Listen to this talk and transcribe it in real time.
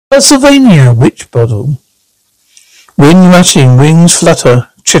Pennsylvania, Witchbottle. Wind rushing, wings flutter,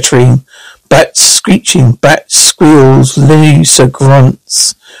 chittering, bats screeching, bats squeals, Lisa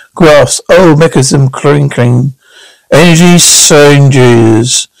grunts, grass, oh, mechanism crinkling, energy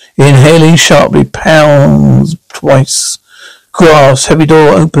surges, inhaling sharply, pounds twice, grass, heavy door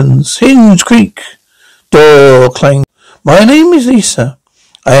opens, hinge creak, door clang. My name is Lisa.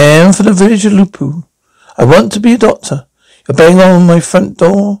 I am from the village of Lupu. I want to be a doctor. You're banging on my front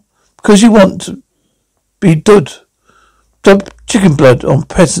door because you want to be dud. Dub chicken blood on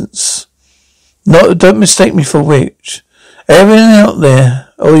peasants. Don't mistake me for a witch. Everyone out there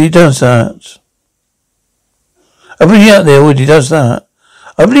already does that. Everybody out there already does that.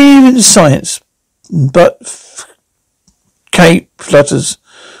 I believe in science, but Kate flutters.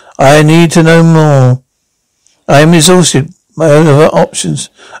 I need to know more. I am exhausted. My own other options.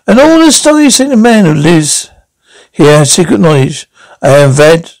 And all the stories of the man who lives here has secret knowledge. I have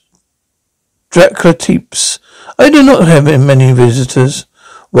read Dracula Teeps. I do not have many visitors.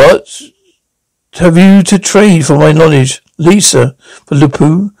 What have you to trade for my knowledge, Lisa, for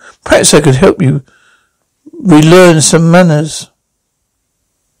Lupu? Perhaps I could help you relearn some manners.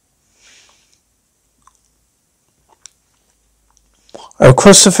 I'll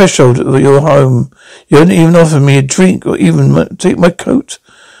cross the threshold of your home. You don't even offer me a drink or even take my coat.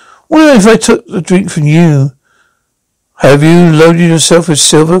 What if I took the drink from you? Have you loaded yourself with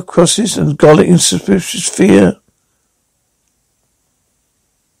silver crosses and garlic and suspicious fear?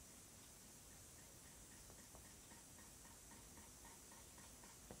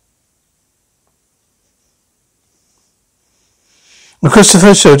 Across the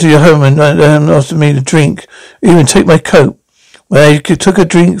threshold to your home and offer me the drink, even take my coat. When I took a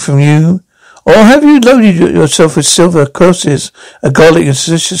drink from you, or have you loaded yourself with silver crosses, a garlic and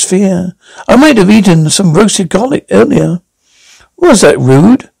suspicious fear? I might have eaten some roasted garlic earlier. Was that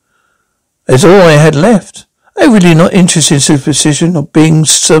rude? That's all I had left. I'm really not interested in superstition or being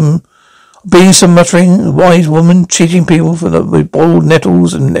some muttering wise woman cheating people with boiled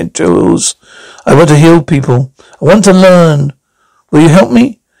nettles and nettles. I want to heal people. I want to learn. Will you help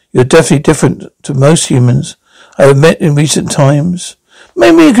me? You're definitely different to most humans I have met in recent times.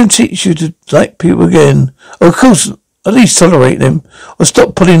 Maybe I can teach you to like people again. Of course, at least tolerate them. Or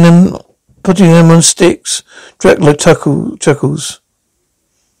stop putting them on sticks. Dracula chuckles.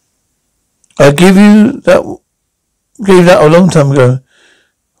 I gave that a long time ago.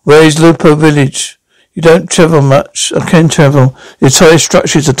 Where is Lupo village? You don't travel much. I can travel. The entire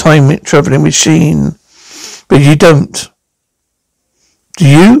structure is a time traveling machine. But you don't. Do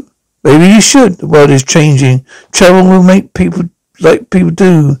you? Maybe you should. The world is changing. Travel will make people like people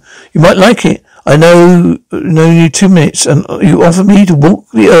do. You might like it. I know you 2 minutes, and you offer me to walk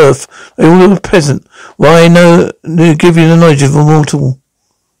the earth like a peasant. Why give you the knowledge of immortals.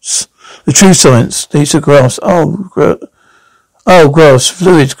 The true science. Lisa grass. Grass.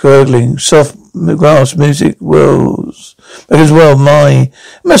 Fluids gurgling. Soft grass music whirls. Because it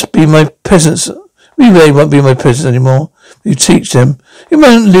must be my peasants. They won't be my peasants anymore. You teach them. You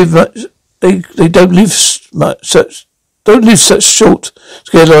won't live much. They don't live such short,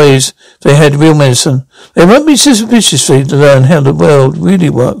 scared lives. If they had real medicine, they won't be suspiciously to learn how the world really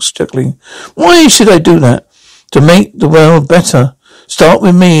works. Chuckling. Why should I do that? To make the world better. Start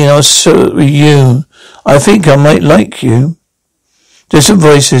with me, and I'll start with you. I think I might like you. Distant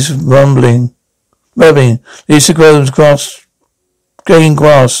voices rumbling. Lisa grows grass. Gain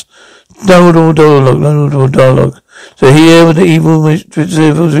grass. Dialogue. So here with the evil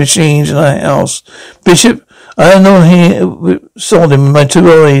machines in our house. Bishop, I know here saw them with my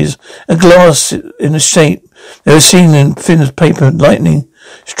 2 eyes. A glass in a shape. They were seen in thin as paper, lightning.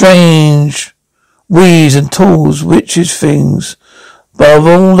 Strange weeds and tools, witches things. But of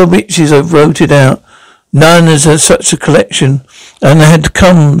all the witches I've wrote it out, none has had such a collection, and I had to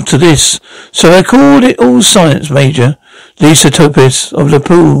come to this. So I called it all science, Major. Lisa Topis of the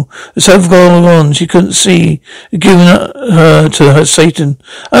pool. The so going on, she couldn't see, giving her to her Satan.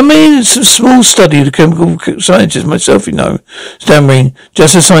 I made some small study of the chemical sciences myself, stammering,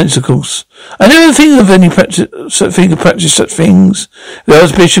 just a science, of course. I never think of practice such things. The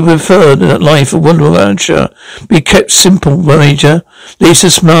Archbishop preferred that life of Wonderland be kept simple, Major. Lisa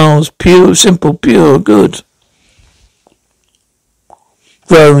smiles, pure, simple, pure, good.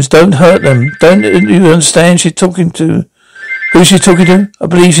 Groans, don't hurt them. Don't you understand? Who's she talking to? I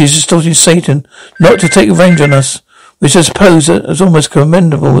believe she's distorting Satan, not to take revenge on us, which I suppose is almost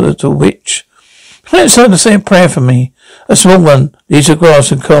commendable to a witch. Perhaps I to say a prayer for me. A small one, Lisa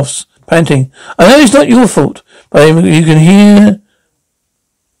grasps and coughs, panting. I know it's not your fault, but you can hear.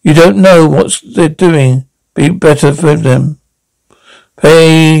 You don't know what they're doing. Be better for them.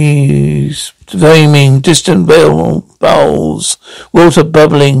 Flaming, distant bowls, water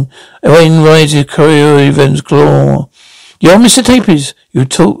bubbling, rain rises, corridor events claw. You're Mr. Tapes. You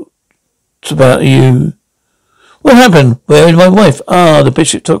talked about you. What happened? Where is my wife? Ah, the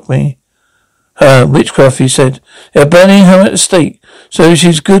bishop took me. Her witchcraft, he said. They're burning her at the stake, so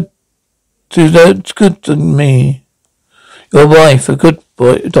she's good to me. Your wife, a good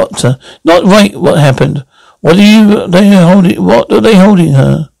boy, doctor. Not right. What happened? What are they holding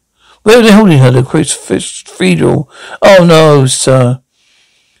her? Where are they holding her? The cathedral. Oh no, sir.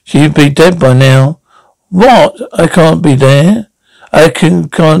 She'd be dead by now. What? I can't be there.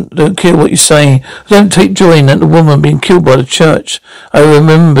 Don't care what you say. I don't take joy in that the woman being killed by the church. I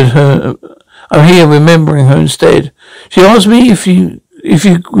remembered her. I'm here remembering her instead. She asked me if you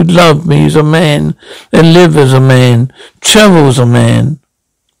would love me as a man, then live as a man, travel as a man.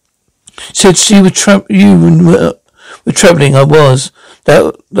 Said she would were travelling. I was.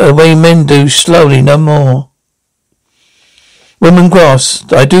 That the way men do, slowly, no more. Woman grass,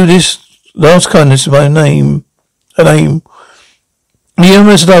 I do this last kindness in my name. Her name. The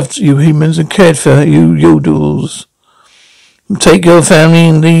universe loved you humans and cared for you yodels. Take your family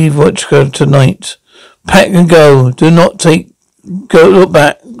and leave Watchka tonight. Pack and go. Do not go look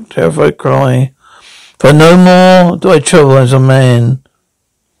back. Terrified cry. For no more do I travel as a man.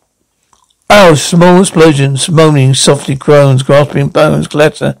 Oh, small explosions, moaning, softly groans, grasping bones,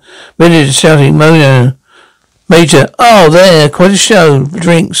 clatter, villagers shouting, Major, oh, there, quite a show.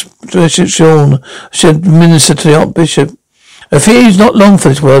 Drinks, Bishop Sean, should minister to the Archbishop. I fear he's not long for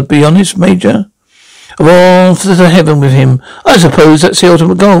this world, be honest, Major. Of all to heaven with him. I suppose that's the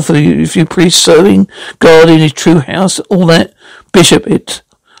ultimate goal for you, if you priests serving God in his true house, all that. Bishop, it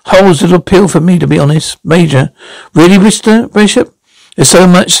holds little appeal for me, to be honest, Major. Really, Mr. Bishop? There's so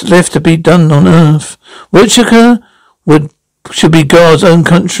much left to be done on earth. Wiltshire should be God's own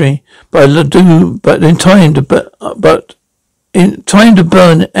country, but in time to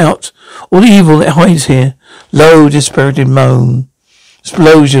burn out all the evil that hides here. Low, dispirited moan.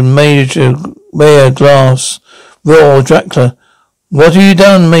 Explosion, Mayor Glass, Raw, Dracula. What have you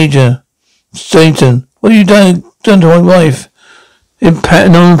done, Major? Satan, what have you done to my wife?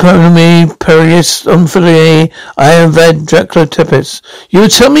 Non me, Perius, Unfilet, I am Vad Dracula Tepes. You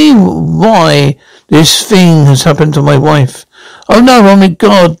would tell me why this thing has happened to my wife. Oh no, oh my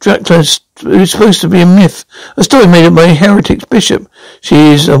God, Dracula is supposed to be a myth. A story made up by a heretics bishop. She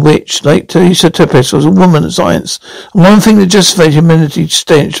is a witch, like Teresa Tepes was a woman of science. And one thing that justifies humanity's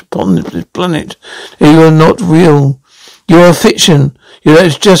stench upon this planet. You are not real. You are a fiction. You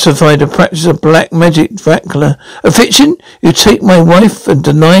have justified the practice of black magic, Dracula. A fiction? You take my wife and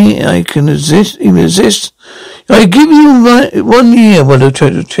deny I can even exist? I give you 1 year, one of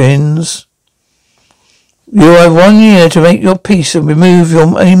the twins. You have 1 year to make your peace and remove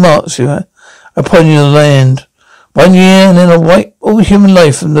any marks you have upon your land. 1 year and then I'll wipe all human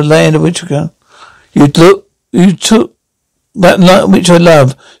life from the land of Witchbottle. You took that which I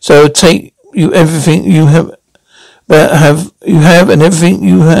love, so I'll take you everything you have and everything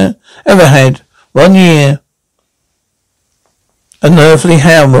you have ever had. 1 year. Unearthly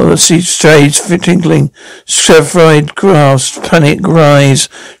hammer, see strays tinkling, fried grass, panic cries,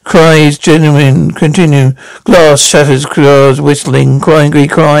 genuine, continue, glass shatters, claws whistling, angry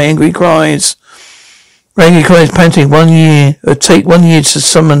cries, panting. 1 year, it'll take 1 year to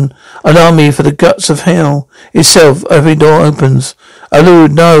summon an army for the guts of hell itself. Every door opens.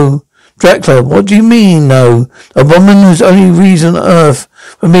 Allude, no. Dracula, what do you mean, no? A woman whose only reason on earth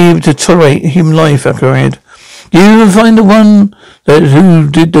for me to tolerate human life, I cried. You will find the one who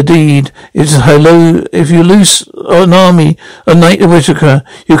did the deed. If you loose an army, a night of Whitaker,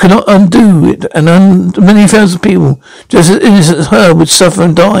 you cannot undo it, and many thousand people, just as innocent as her, would suffer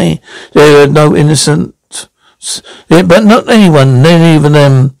and die. There are no innocent, but not anyone, not even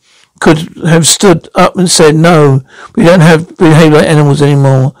them, could have stood up and said, no, we don't have to behave like animals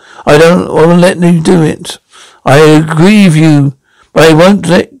anymore. I won't let you do it. I agree with you, but I won't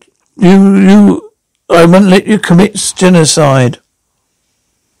let you commit genocide.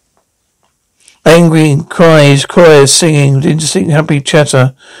 Angry cries, singing, indistinct happy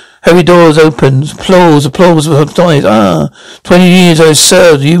chatter. Heavy doors opened. Applause of died. 20 years I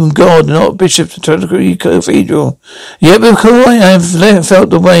served you and God, not Bishop to Cathedral. Yet because I have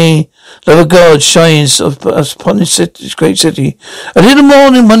felt the way love of God shines upon this great city. A little more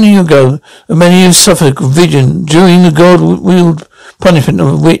than 1 year ago, and many have suffered vision during the God-willed punishment of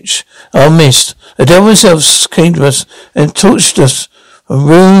a witch, our mist. The devil himself came to us and touched us the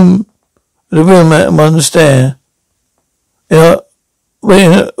room on the stair.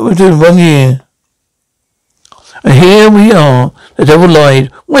 We're doing 1 year. And here we are. The devil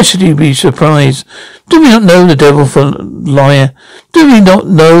lied. Why should he be surprised? Do we not know the devil for a liar? Do we not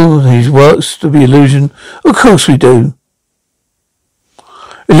know his works to be illusion? Of course we do.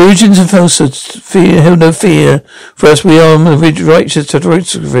 Illusions and falsehoods have no fear for us. We are righteous to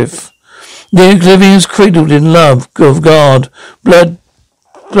the the living is cradled in love of God. Blood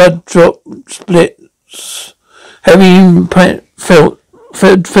drop splits. Heavy fell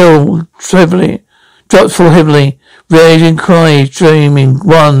heavily. Dropped full heavily. Raging cries, dreaming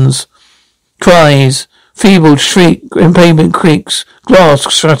ones. Cries. Feeble shriek, pavement creaks.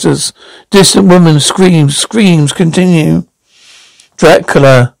 Glass shatters. Distant woman screams continue.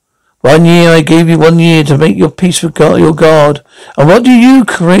 Dracula. 1 year, I gave you 1 year to make your peace with God, your God. And what do you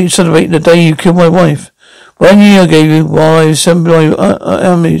celebrate the day you killed my wife? 1 year I gave you while I assembled my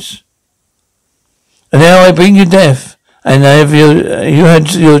armies. And now I bring you death. And you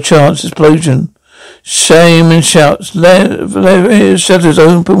had your chance, explosion. Shame and shouts. Shutters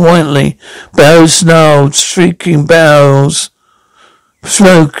open widely. Barrels snarled, shrieking barrels.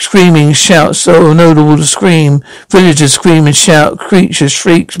 Smoke, screaming, shouts, so inaudible to scream. Villagers scream and shout. Creatures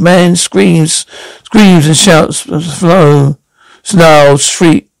shrieks. Man screams and shouts. Flow. Snarls,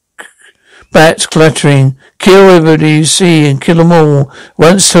 shriek. Bats clattering. Kill everybody you see and kill them all.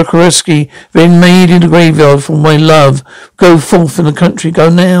 Once Sokoreski, been made in the graveyard for my love. Go forth in the country. Go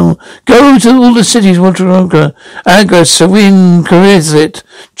now. Go to all the cities. Wataraga, Agra, Sawin, Korizit,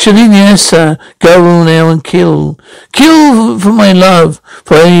 Chilinyasa. Go now and kill. Kill for my love.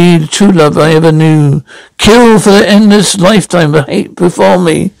 For the true love I ever knew. Kill for the endless lifetime of hate before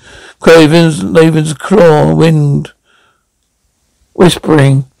me. Laven's claw, wind.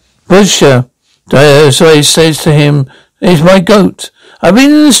 Whispering. Busha. So he says to him, "He's my goat. I've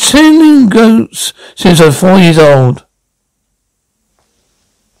been tending goats since I was 4 years old."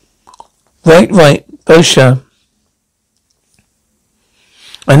 Right, Busha.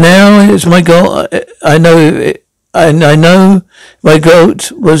 And now it's my goat. I know my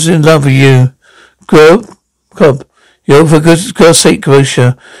goat was in love with you. Cobb. You're for God's sake,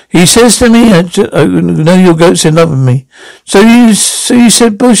 Busha. He says to me, I know your goat's in love with me. So you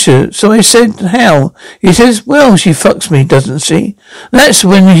said Busha. So I said, how? He says, well, she fucks me, doesn't she? That's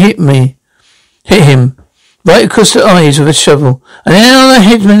when you hit him. Right across the eyes with a shovel. And now the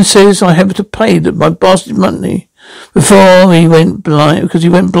headman says I have to pay my bastard money. Before he went blind, because he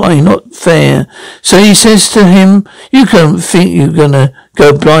went blind, not fair. So he says to him, you don't think you're gonna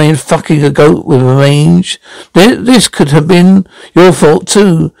go blind fucking a goat with a range? This could have been your fault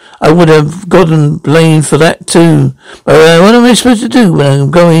too. I would have gotten blamed for that too. But what am I supposed to do when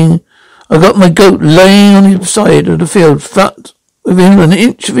I'm going? I got my goat laying on his side of the field, flat within an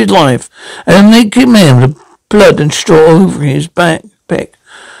inch of his life, and a naked man with blood and straw over his back.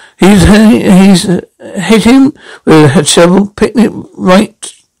 He's hit him with a shovel, picked it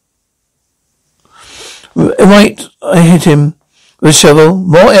right. I hit him with a shovel.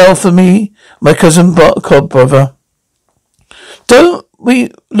 More L for me, my cousin Cobb brother. We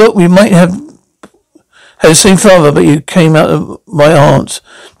might have had the same father, but you came out of my aunt's.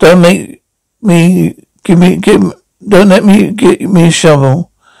 Don't let me give me a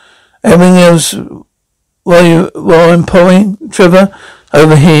shovel. Everything else while I'm pouring, Trevor.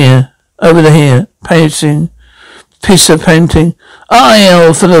 Over here, panting.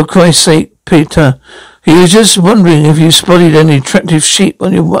 Oh, for Christ's sake, Peter. He was just wondering if you spotted any attractive sheep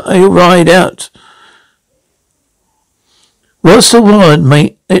on your ride out. What's the word,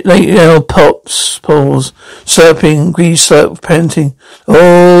 mate? Pops, pause, slurping, grease slurp, panting.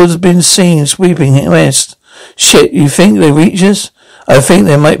 All has been seen sweeping west. Shit, you think they reach us? I think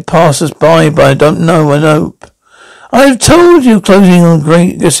they might pass us by, but I don't know, I hope. I've told you, closing on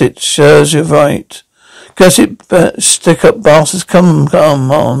great Gusset, shows you're right. Gusset, stick up bastards, come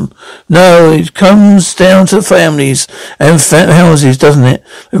on. No, it comes down to families and houses, doesn't it?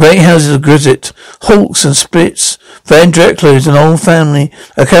 The great houses of Gusset, Hawks and Splits. Van Dracula is an old family,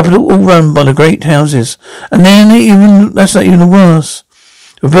 a capital all run by the great houses. And then that's not even the worst.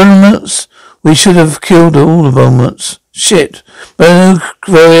 The Beaumonts, we should have killed all the Beaumonts. Shit.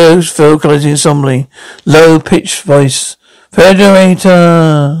 Vocalizing assembly. Low pitched voice.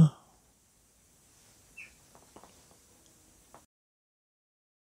 Federator.